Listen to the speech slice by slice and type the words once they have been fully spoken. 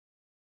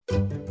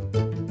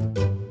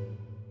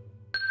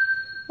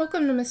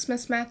Welcome to Miss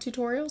Smith's Math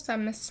Tutorials.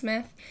 I'm Miss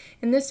Smith.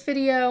 In this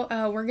video,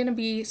 we're going to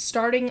be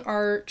starting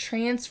our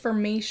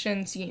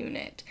transformations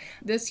unit.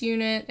 This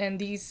unit and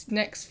these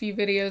next few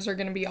videos are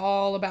going to be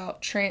all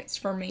about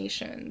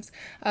transformations.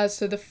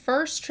 So the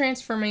first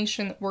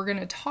transformation that we're going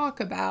to talk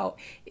about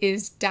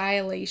is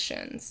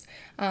dilations.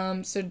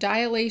 So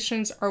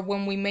dilations are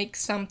when we make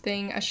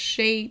something, a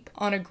shape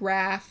on a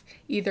graph,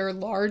 either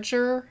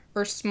larger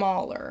or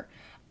smaller.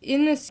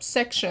 In this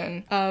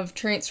section of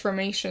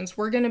transformations,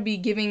 we're going to be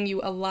giving you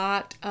a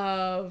lot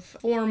of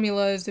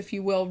formulas, if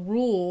you will,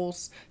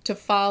 rules to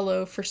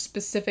follow for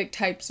specific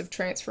types of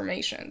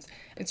transformations.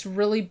 It's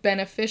really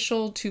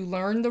beneficial to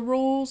learn the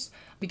rules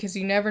because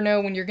you never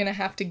know when you're going to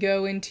have to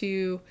go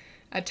into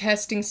a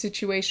testing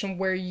situation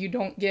where you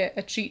don't get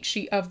a cheat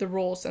sheet of the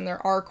rules, and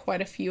there are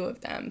quite a few of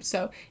them.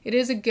 So it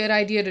is a good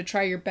idea to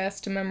try your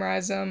best to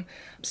memorize them.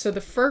 So the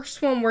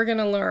first one we're going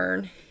to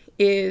learn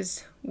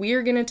is we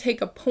are going to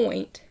take a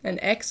point, an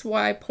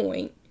XY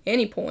point,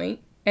 any point,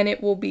 and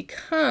it will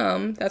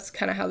become, that's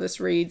kind of how this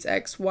reads,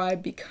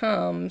 XY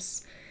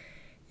becomes,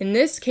 in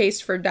this case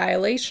for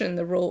dilation,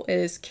 the rule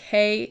is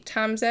K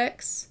times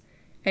X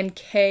and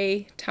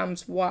K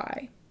times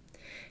Y.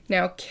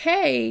 Now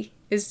K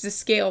is the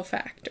scale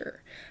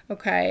factor,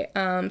 okay?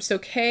 So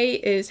K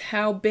is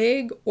how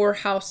big or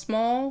how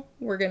small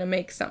we're going to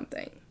make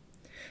something.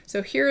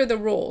 So here are the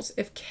rules.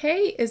 If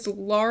K is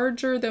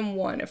larger than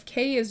 1, if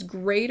K is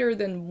greater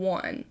than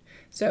 1,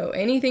 so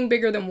anything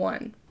bigger than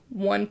 1,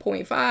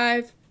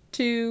 1.5,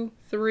 2,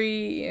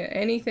 3,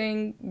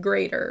 anything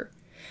greater,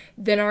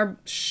 then our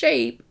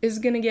shape is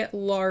going to get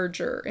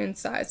larger in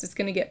size. It's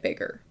going to get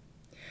bigger.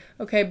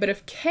 Okay, but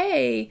if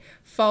K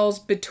falls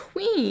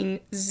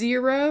between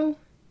 0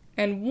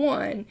 and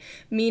 1,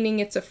 meaning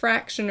it's a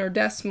fraction or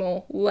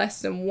decimal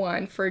less than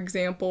 1, for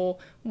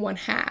example,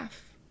 1/2,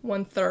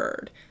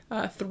 1/3,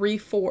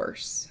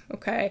 3/4,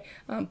 okay,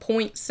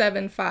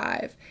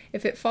 0.75.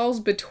 If it falls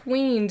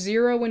between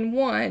 0 and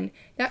 1,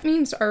 that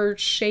means our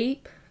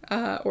shape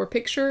or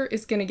picture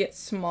is going to get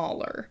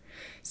smaller.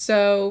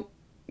 So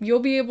you'll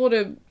be able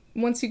to,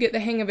 once you get the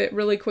hang of it,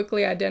 really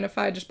quickly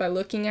identify just by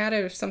looking at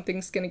it if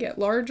something's going to get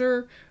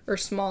larger or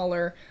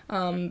smaller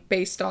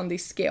based on the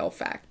scale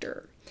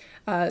factor.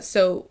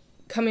 So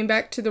coming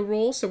back to the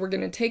rule, so we're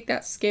going to take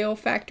that scale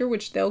factor,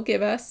 which they'll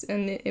give us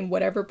in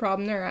whatever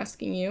problem they're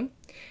asking you,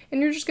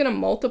 and you're just going to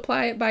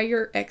multiply it by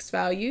your X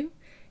value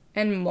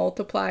and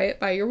multiply it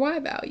by your Y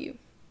value.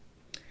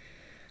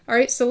 All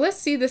right, so let's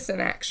see this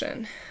in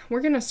action. We're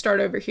going to start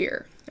over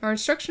here. Our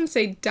instructions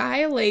say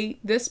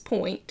dilate this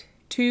point,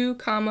 2,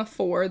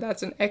 4,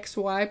 that's an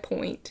XY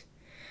point,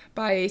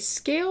 by a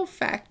scale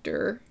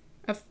factor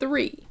of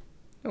 3.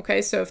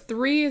 Okay, so if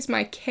 3 is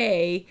my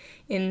K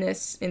in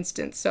this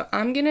instance, so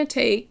I'm going to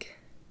take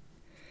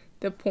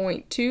the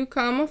point 2,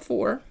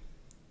 4,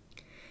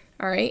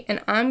 all right,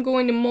 and I'm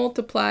going to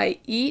multiply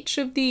each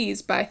of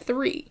these by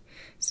 3.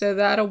 So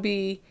that'll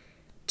be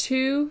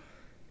 2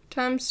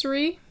 times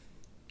 3,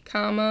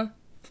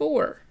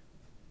 4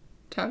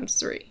 times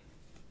 3.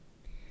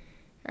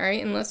 All right,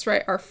 and let's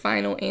write our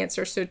final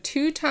answer. So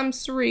 2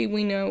 times 3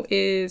 we know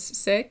is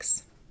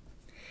 6,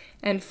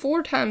 and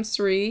 4 times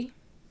 3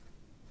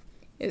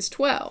 is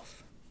 12.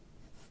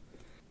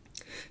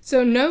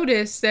 So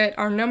notice that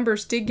our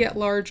numbers did get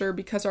larger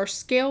because our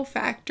scale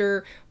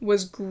factor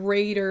was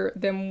greater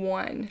than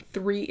 1.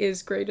 3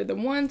 is greater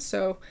than 1,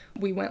 so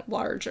we went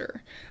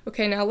larger.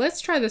 Okay, now let's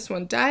try this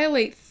one.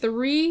 Dilate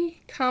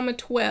 3,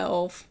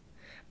 12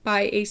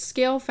 by a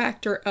scale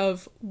factor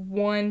of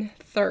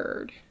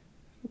 1/3.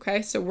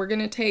 Okay, so we're going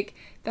to take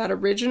that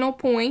original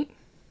point,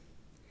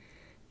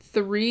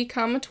 3,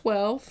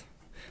 12.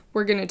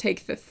 We're going to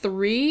take the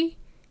 3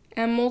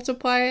 and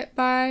multiply it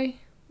by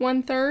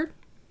 1/3,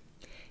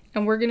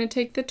 and we're going to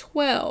take the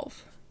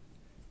 12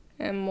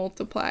 and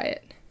multiply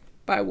it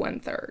by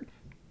 1/3.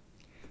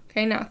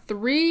 Okay, now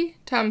 3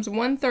 times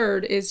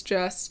 1/3 is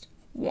just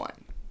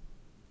 1.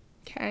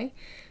 Okay,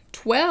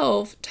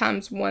 12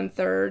 times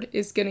 1/3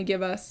 is going to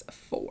give us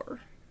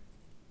 4.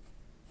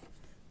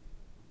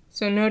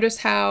 So notice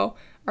how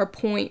our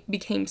point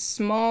became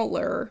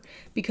smaller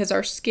because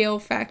our scale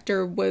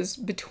factor was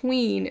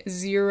between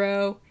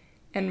 0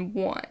 and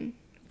 1.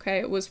 Okay,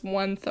 it was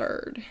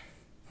 1/3.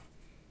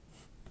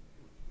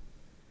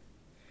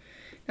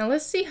 Now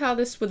let's see how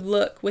this would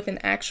look with an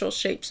actual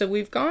shape. So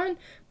we've gone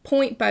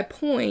point by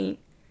point,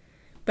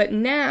 but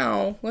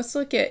now let's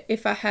look at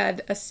if I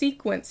had a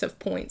sequence of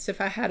points, if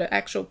I had an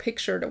actual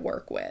picture to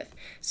work with.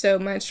 So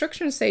my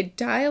instructions say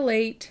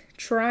dilate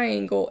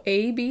triangle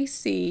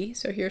ABC,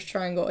 so here's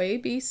triangle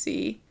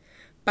ABC,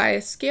 by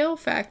a scale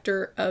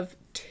factor of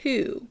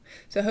 2.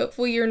 So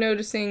hopefully you're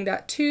noticing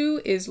that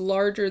 2 is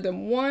larger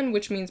than 1,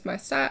 which means my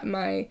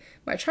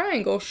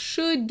triangle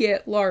should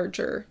get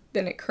larger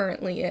than it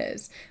currently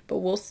is, but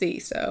we'll see.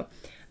 So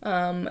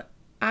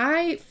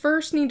I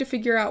first need to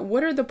figure out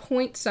what are the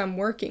points I'm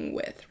working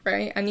with,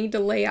 right? I need to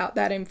lay out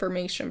that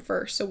information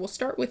first. So we'll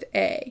start with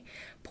A.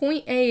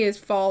 Point A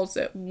falls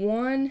at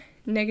 1,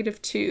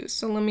 -2.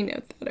 So let me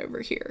note that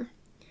over here.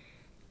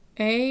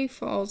 A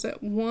falls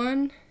at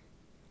 1,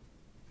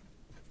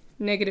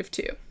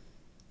 -2.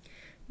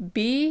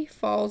 B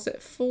falls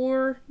at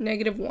 4,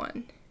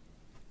 -1.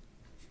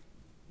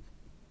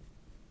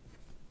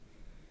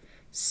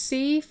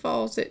 C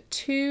falls at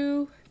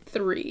 2,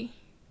 3.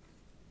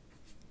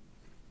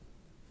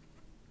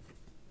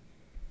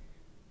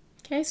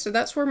 Okay, so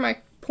that's where my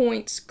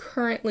points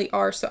currently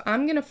are. So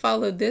I'm going to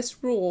follow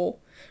this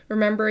rule,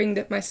 remembering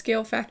that my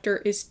scale factor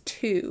is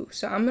 2.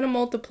 So I'm going to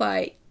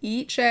multiply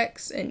each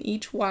x and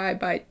each y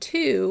by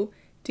 2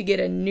 to get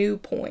a new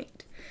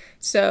point.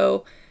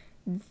 So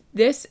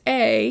this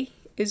A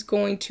is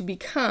going to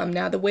become,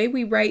 now the way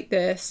we write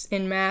this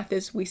in math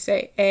is we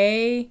say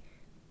A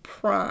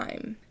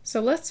prime. So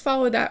let's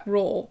follow that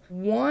rule.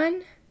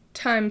 1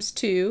 times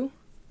 2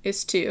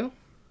 is 2.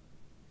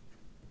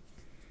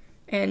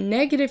 And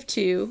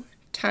 -2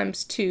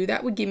 times 2,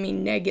 that would give me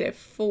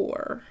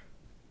 -4.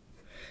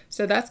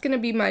 So that's going to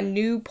be my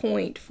new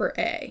point for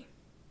A.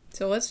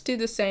 So let's do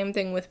the same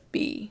thing with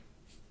B.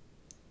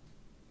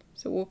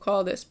 So we'll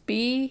call this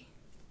B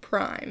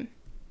prime.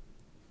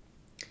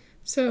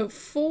 So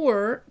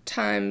 4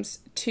 times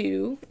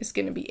 2 is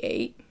going to be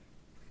 8.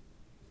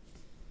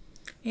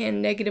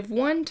 And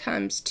 -1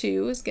 times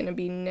 2 is going to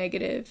be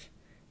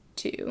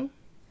 -2.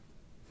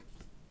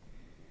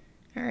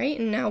 All right,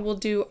 and now we'll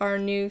do our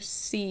new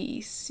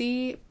C.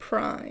 C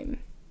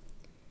prime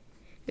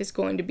is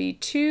going to be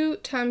 2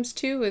 times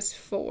 2 is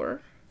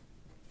 4,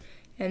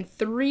 and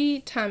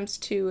 3 times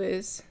 2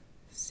 is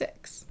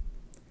 6.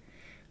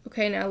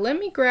 Okay, now let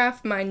me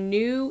graph my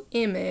new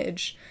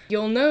image.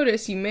 You'll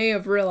notice, you may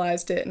have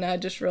realized it, and I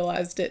just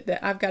realized it,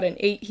 that I've got an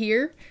 8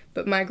 here,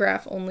 but my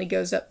graph only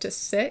goes up to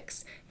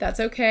 6. That's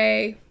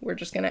okay, we're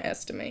just going to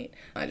estimate.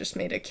 I just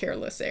made a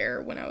careless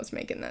error when I was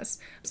making this.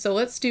 So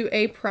let's do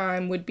A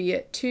prime would be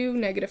at 2,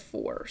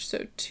 -4.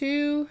 So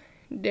 2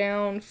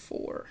 down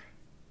 4.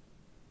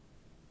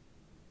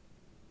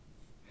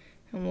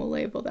 And we'll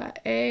label that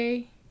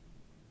A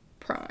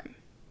prime.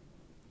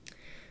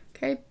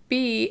 Okay,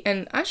 B,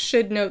 and I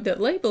should note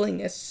that labeling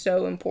is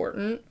so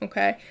important,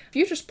 okay? If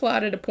you just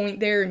plotted a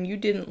point there and you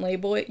didn't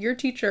label it, your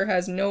teacher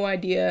has no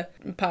idea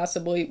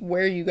possibly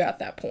where you got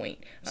that point.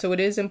 So it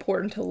is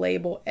important to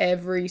label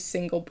every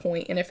single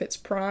point, and if it's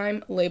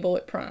prime, label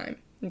it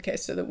prime, okay,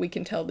 so that we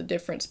can tell the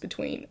difference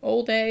between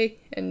old A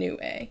and new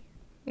A,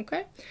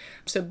 okay?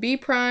 So B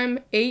prime,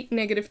 8,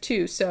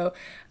 -2. So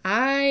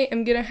I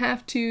am gonna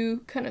have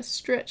to kind of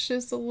stretch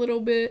this a little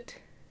bit.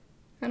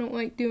 I don't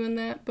like doing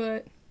that,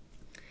 but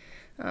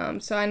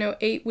so I know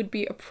 8 would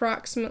be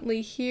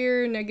approximately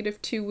here,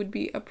 -2 would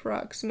be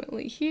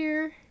approximately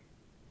here,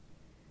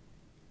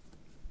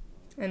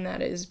 and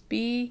that is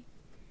B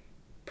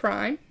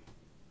prime.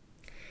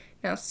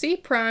 Now C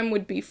prime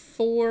would be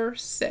 4,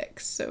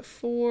 6, so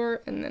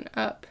 4 and then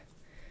up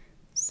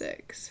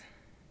 6,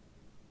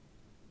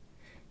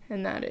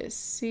 and that is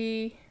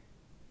C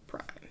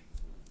prime.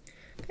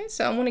 Okay,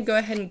 so I want to go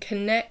ahead and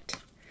connect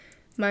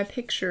my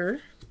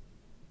picture,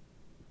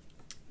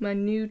 my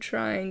new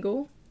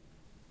triangle.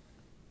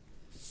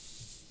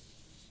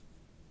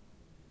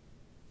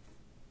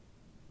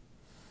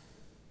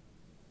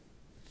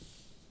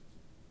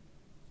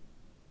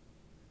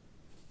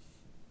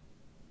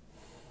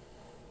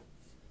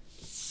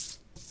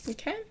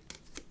 Okay,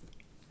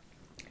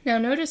 now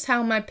notice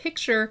how my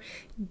picture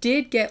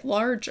did get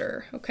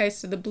larger. Okay,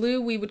 so the blue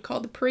we would call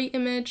the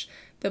pre-image,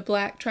 the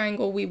black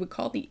triangle we would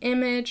call the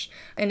image,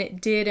 and it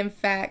did in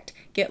fact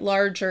get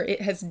larger.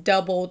 It has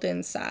doubled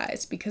in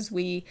size because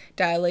we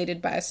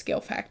dilated by a scale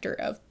factor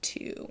of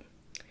 2.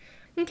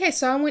 Okay,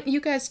 so I want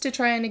you guys to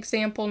try an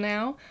example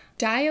now.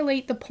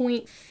 Dilate the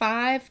point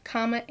 5,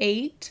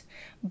 8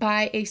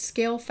 by a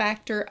scale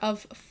factor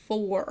of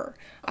 4.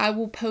 I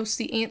will post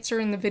the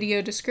answer in the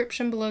video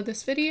description below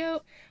this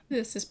video.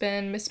 This has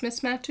been Miss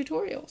Math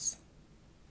Tutorials.